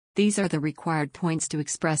These are the required points to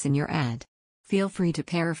express in your ad. Feel free to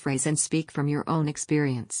paraphrase and speak from your own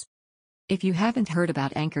experience. If you haven't heard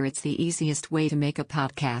about Anchor, it's the easiest way to make a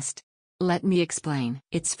podcast. Let me explain.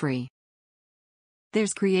 It's free.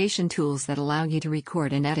 There's creation tools that allow you to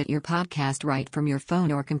record and edit your podcast right from your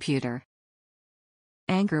phone or computer.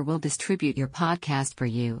 Anchor will distribute your podcast for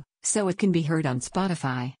you, so it can be heard on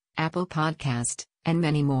Spotify, Apple Podcast, and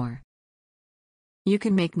many more. You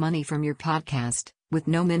can make money from your podcast, with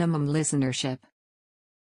no minimum listenership.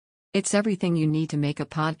 It's everything you need to make a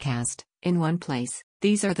podcast, in one place.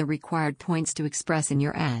 These are the required points to express in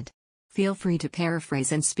your ad. Feel free to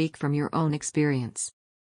paraphrase and speak from your own experience.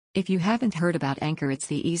 If you haven't heard about Anchor, it's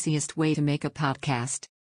the easiest way to make a podcast.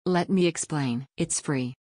 Let me explain. It's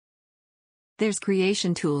free. There's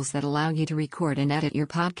creation tools that allow you to record and edit your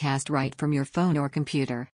podcast right from your phone or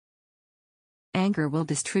computer. Anchor will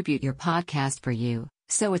distribute your podcast for you,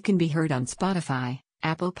 so it can be heard on Spotify,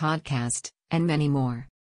 Apple Podcast, and many more.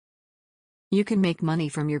 You can make money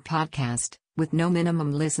from your podcast, with no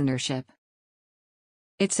minimum listenership.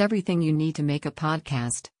 It's everything you need to make a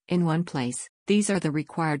podcast, in one place. These are the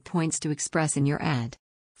required points to express in your ad.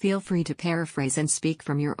 Feel free to paraphrase and speak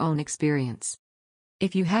from your own experience.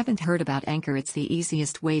 If you haven't heard about Anchor, it's the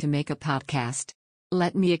easiest way to make a podcast.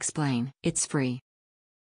 Let me explain. It's free.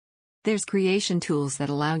 There's creation tools that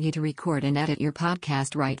allow you to record and edit your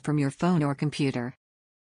podcast right from your phone or computer.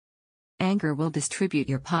 Anchor will distribute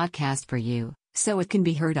your podcast for you, so it can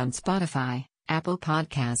be heard on Spotify, Apple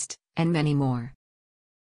Podcast, and many more.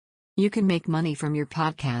 You can make money from your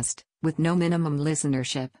podcast, with no minimum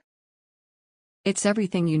listenership. It's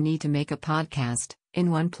everything you need to make a podcast, in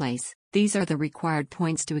one place. These are the required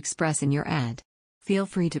points to express in your ad. Feel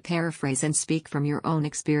free to paraphrase and speak from your own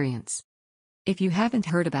experience. If you haven't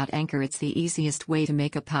heard about Anchor, it's the easiest way to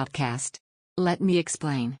make a podcast. Let me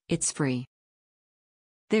explain. It's free.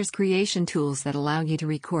 There's creation tools that allow you to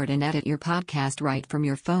record and edit your podcast right from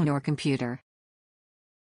your phone or computer.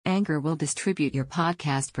 Anchor will distribute your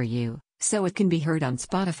podcast for you, so it can be heard on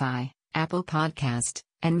Spotify, Apple Podcast,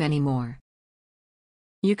 and many more.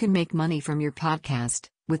 You can make money from your podcast,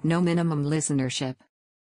 with no minimum listenership.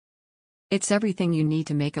 It's everything you need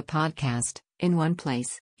to make a podcast, in one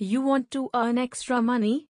place. You want to earn extra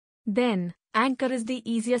money? Then, Anchor is the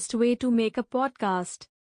easiest way to make a podcast.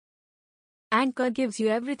 Anchor gives you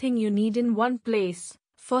everything you need in one place,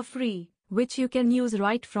 for free, which you can use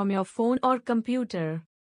right from your phone or computer.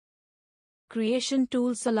 Creation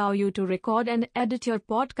tools allow you to record and edit your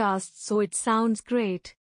podcast so it sounds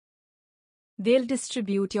great. They'll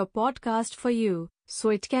distribute your podcast for you, so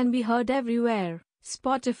it can be heard everywhere: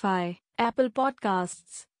 Spotify, Apple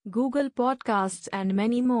Podcasts, Google Podcasts, and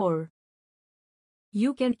many more.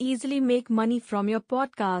 You can easily make money from your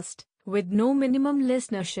podcast, with no minimum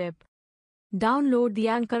listenership. Download the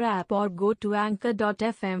Anchor app or go to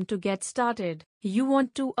anchor.fm to get started. You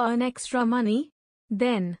want to earn extra money?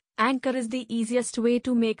 Then, Anchor is the easiest way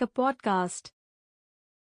to make a podcast.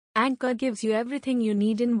 Anchor gives you everything you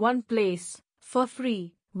need in one place, for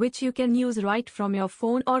free, which you can use right from your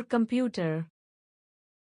phone or computer.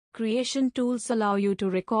 Creation tools allow you to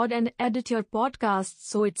record and edit your podcast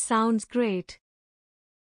so it sounds great.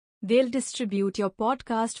 They'll distribute your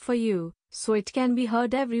podcast for you, so it can be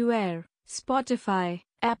heard everywhere: Spotify,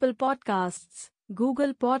 Apple Podcasts,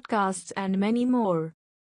 Google Podcasts, and many more.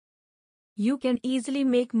 You can easily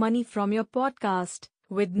make money from your podcast,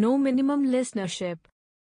 with no minimum listenership.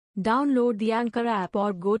 Download the Anchor app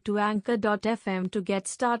or go to anchor.fm to get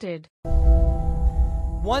started.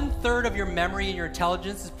 1/3 of your memory and your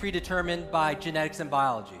intelligence is predetermined by genetics and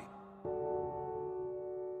biology.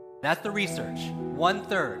 That's the research.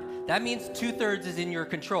 1/3. That means 2/3 is in your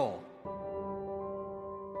control.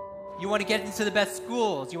 You want to get into the best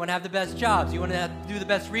schools, you want to have the best jobs, you want to do the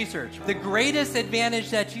best research. The greatest advantage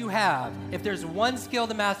that you have, if there's one skill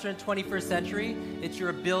to master in the 21st century, it's your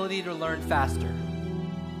ability to learn faster.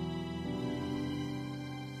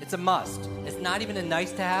 It's a must. It's not even a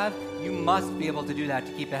nice to have. You must be able to do that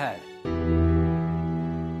to keep ahead.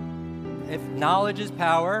 If knowledge is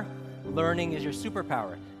power, learning is your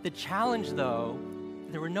superpower. The challenge, though,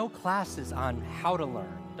 there were no classes on how to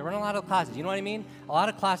learn. There weren't a lot of classes, you know what I mean? A lot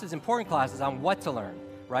of classes, important classes on what to learn,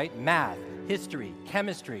 right? Math, history,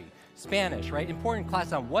 chemistry, Spanish, right? Important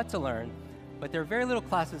classes on what to learn, but there are very little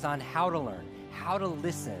classes on how to learn, how to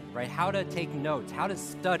listen, right? How to take notes, how to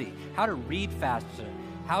study, how to read faster,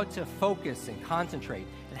 how to focus and concentrate,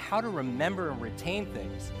 and how to remember and retain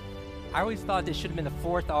things. I always thought this should have been the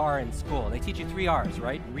 4th R in school. They teach you 3 R's,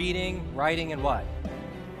 right? Reading, writing, and what?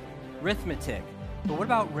 Arithmetic. But what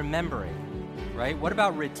about remembering, right? What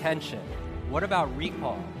about retention? What about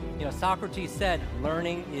recall? You know, Socrates said,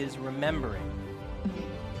 learning is remembering.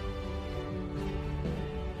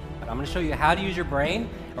 But I'm going to show you how to use your brain,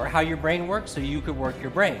 or how your brain works, so you could work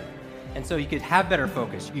your brain. And so you could have better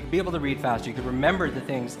focus. You could be able to read faster. You could remember the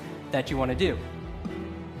things that you want to do.